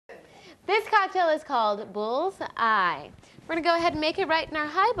This cocktail is called Bull's Eye. We're gonna go ahead and make it right in our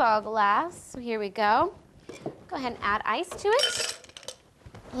highball glass. So here we go. Go ahead and add ice to it,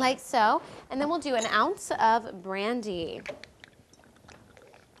 like so. And then we'll do an ounce of brandy.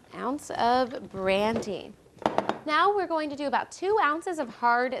 Ounce of brandy. Now we're going to do about 2 ounces of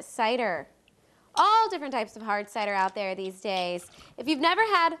hard cider. All different types of hard cider out there these days. If you've never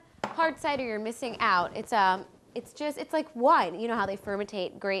had hard cider, you're missing out. It's like wine. You know how they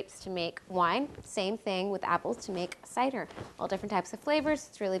fermentate grapes to make wine? Same thing with apples to make cider. All different types of flavors.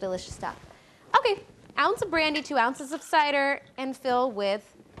 It's really delicious stuff. Okay, ounce of brandy, 2 ounces of cider, and fill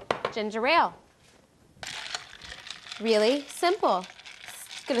with ginger ale. Really simple.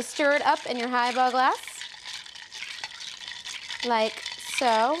 Just gonna stir it up in your highball glass, like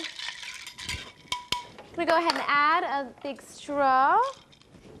so. I'm gonna go ahead and add a big straw.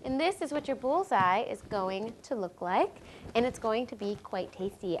 And this is what your bullseye is going to look like. And it's going to be quite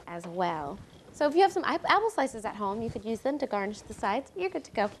tasty as well. So if you have some apple slices at home, you could use them to garnish the sides. You're good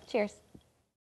to go. Cheers.